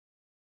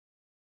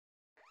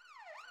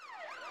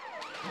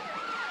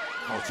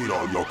Falso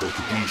herói ou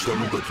catequista,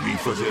 nunca te vi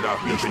fazer à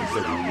pista. Tens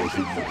agulhas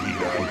de uma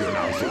tira,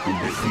 enganança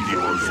como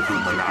envidioso,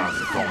 como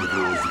nasa, tão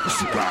medroso que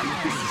se cai.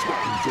 Tens os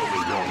corpos ao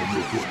leilão, o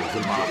meu corpo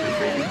armado em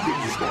rei.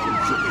 Tens os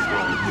corpos ao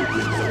leilão, o meu corpo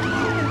armado em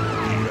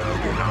tira,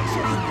 enganança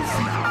como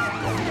envidioso,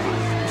 tão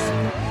medroso que se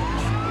cai.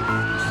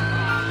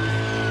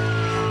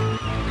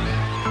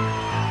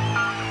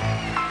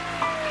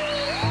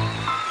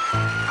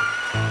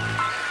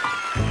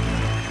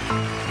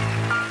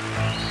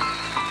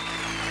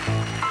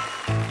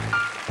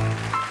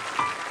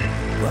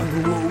 Quando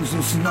ouço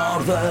um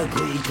sonoro da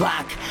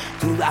click-clack,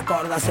 tudo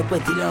acorda, a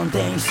sapatilha não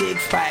tem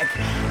six-pack.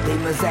 Tem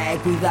mas é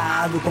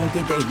cuidado com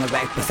quem tens na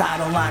back.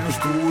 Passaram lá no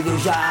estúdio, eu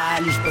já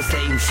lhes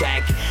passei um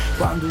cheque.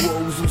 Quando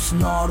ouço um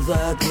sonoro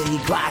da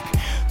click-clack,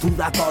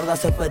 tudo acorda, a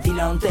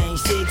sapatilha não tem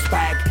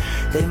six-pack.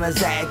 Tem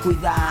mas é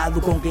cuidado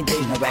com quem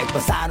tens na back.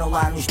 Passaram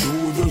lá no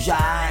estúdio, eu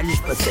já lhes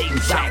passei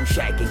um cheque. Um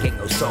cheque em quem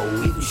eu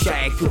sou e do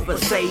cheque que eu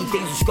passei.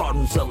 Tens os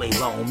cornos a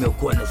leilão, o meu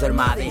conas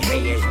armado em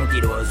reias.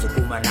 Mentiroso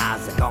como a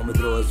NASA, calmo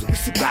medroso que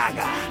se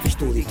caga. Fiz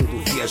tudo e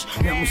tudo fez,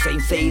 mesmo sem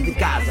sair de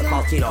casa.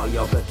 Falso herói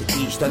ou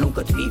catequista,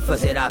 nunca te vi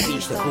fazer à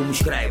vista. Como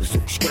escreves o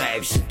que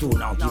escreves se tu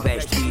não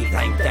tiveste vida.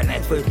 A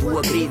internet foi a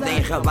tua grida,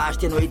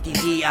 enrabaste a noite e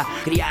dia.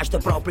 Criaste a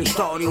própria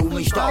história,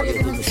 uma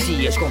história de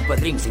Messias. Com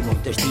padrinhos e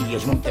muitas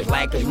tias, muitas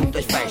lecas,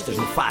 muitas festas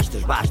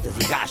nefastas, bastas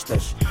e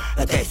gastas.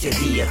 Até ser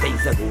dia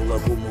tens a gula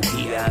como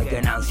guia, a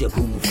ganância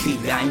como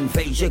filha, a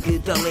inveja que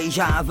te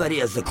aleija, a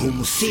avareza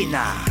como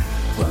sina.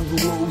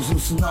 Quando ouço o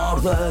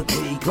sonoro da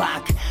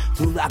click-clack,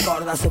 tudo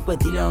acorda, a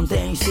sapatilha não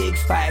tem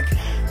six-pack.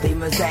 Tem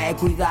mas é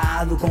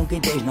cuidado com quem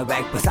tens na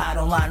back.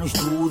 Passaram lá no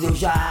estúdio, eu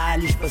já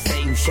lhes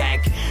passei um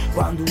cheque.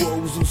 Quando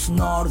ouço o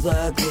sonoro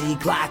da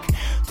click-clack,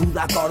 tudo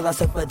acorda, a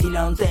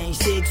sapatilha não tem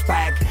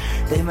six-pack.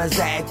 Tem mas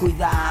é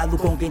cuidado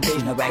com quem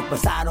tens na back.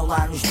 Passaram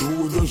lá no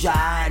estúdio, eu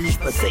já lhes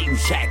passei um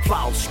cheque.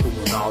 Falsos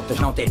como notas,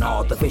 não tem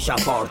nota, fecha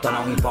a porta,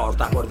 não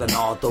importa a cor da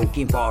nota. O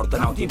que importa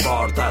não te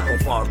importa,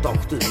 conforta o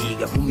que te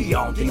diga. Como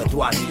ontem a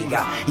tua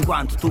amiga,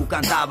 enquanto tu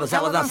cantavas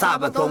ela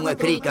dançava com a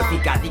crica.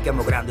 Fica a dica,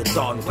 meu grande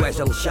tono, tu és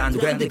Alexandre,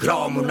 grande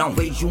cromo. Não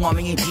vejo um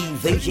homem em ti,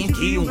 vejo em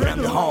ti um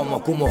grande homo.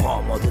 Como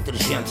homo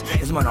detergente,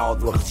 és uma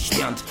nódoa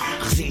resistente.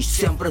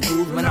 Resiste sempre a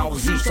tudo, mas não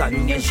resiste à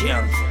minha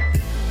gente.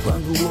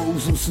 Quando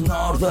ouço o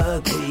sonoro da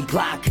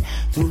click-clack,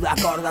 tudo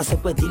acorda, a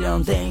sapatilha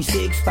não tem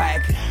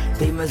six-pack.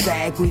 Tem mas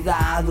é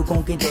cuidado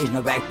com quem tens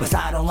na back.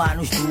 Passaram lá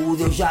no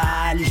estúdio, eu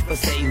já lhes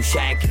passei um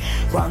cheque.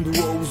 Quando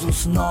ouço o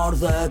sonoro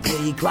da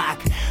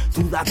click-clack,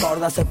 tudo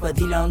acorda, a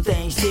sapatilha não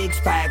tem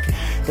six-pack.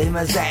 Tem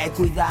mas é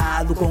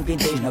cuidado com quem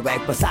tens na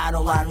back.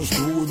 Passaram lá no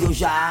estúdio, eu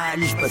já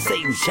lhes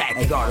passei um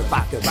cheque. Agora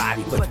para acabar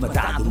e para te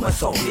matar de uma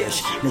só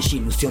vez. Nasci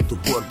no centro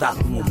do Porto,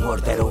 dado como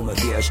morto era uma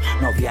vez.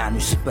 9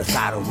 anos se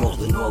passaram,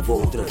 morro de novo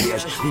outra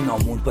vez. Vim ao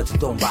mundo para te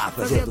tombar,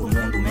 fazer do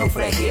mundo o meu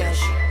freguês.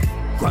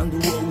 Quando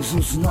ouço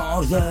o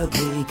sonoro da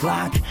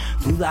click-clack,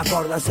 tudo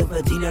acorda, a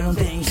sapatilha não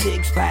tem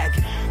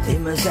six-pack. Tem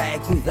mas é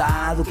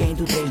cuidado quem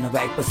tu tens na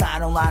back.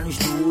 Passaram lá no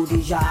estúdio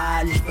e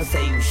já lhes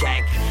passei um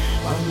cheque.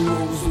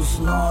 Quando ouço o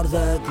sonoro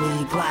da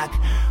click-clack,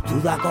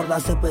 tudo acorda, a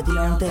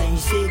sapatilha não tem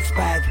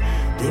six-pack.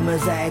 Tem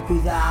mas é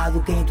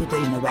cuidado quem tu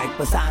tens na back.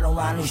 Passaram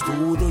lá no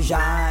estúdio e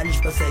já lhes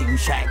passei um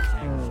cheque.